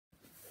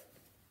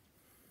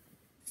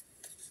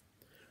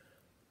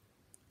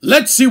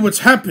Let's see what's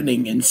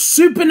happening in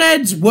Super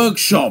Ned's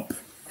workshop.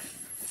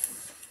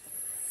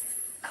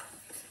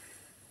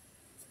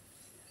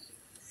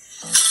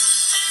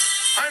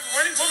 Hi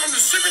everybody, welcome to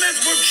Super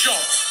Ned's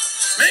workshop.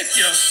 Make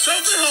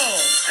yourself at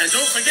home. And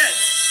don't forget,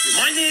 you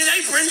might need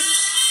an apron.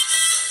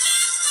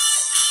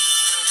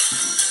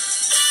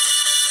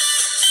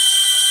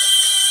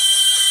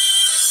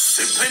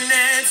 Super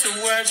Ned's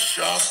a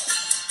workshop.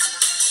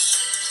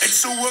 It's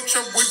a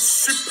workshop with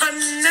Super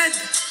Ned.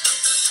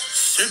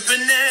 Super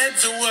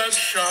Ned's a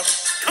workshop.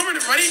 Come on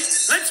everybody,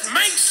 let's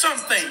make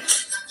something.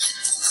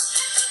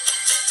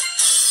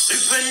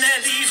 Super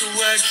Ned's a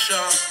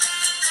workshop.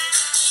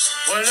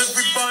 Well,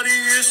 everybody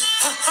is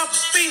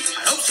happy.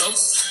 I hope so.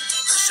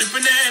 Super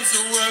Ned's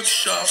a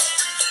workshop.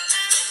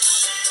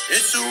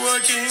 It's a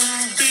working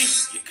bee.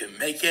 You can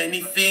make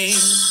anything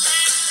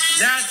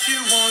that you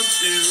want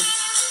to.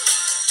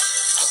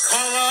 A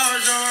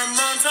collage or a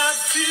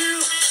montage too.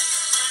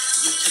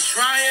 You can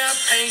try a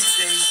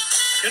painting.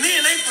 You need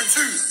an apron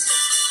too.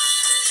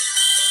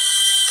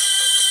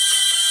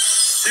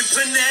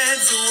 Super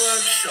Ned's a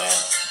workshop.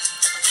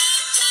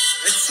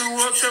 It's a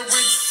workshop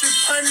with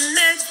Super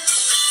Ned.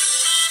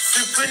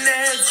 Super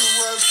Ned's a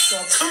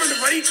workshop. Come on,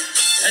 everybody.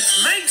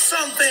 Let's make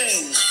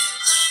something.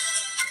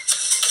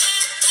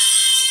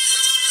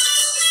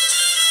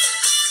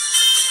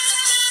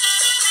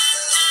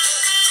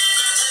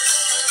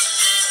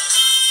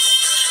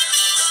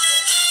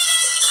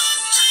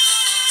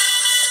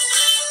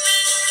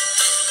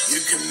 You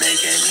can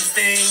make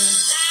anything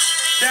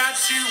that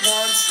you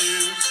want to.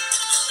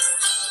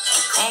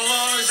 A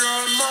collage or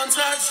a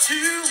montage too.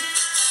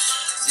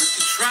 You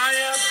can try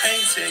a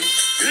painting.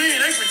 You need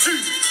an apron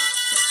too.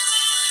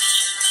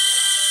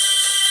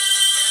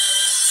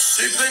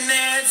 Super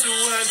Ned's a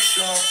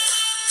workshop.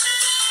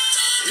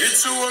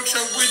 It's a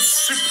workshop with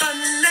Super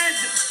Ned.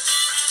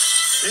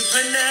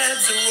 Super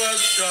Ned's a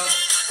workshop.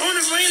 Come on,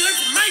 everybody,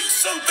 let's make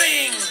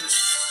something.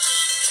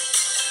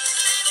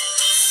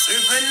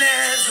 Super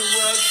Ned's a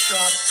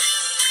workshop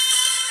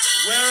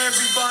where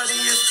everybody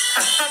is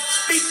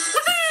happy.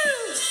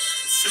 Woo!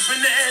 Super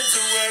Ned's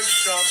a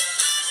workshop.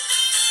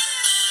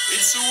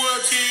 It's a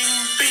working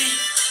bee.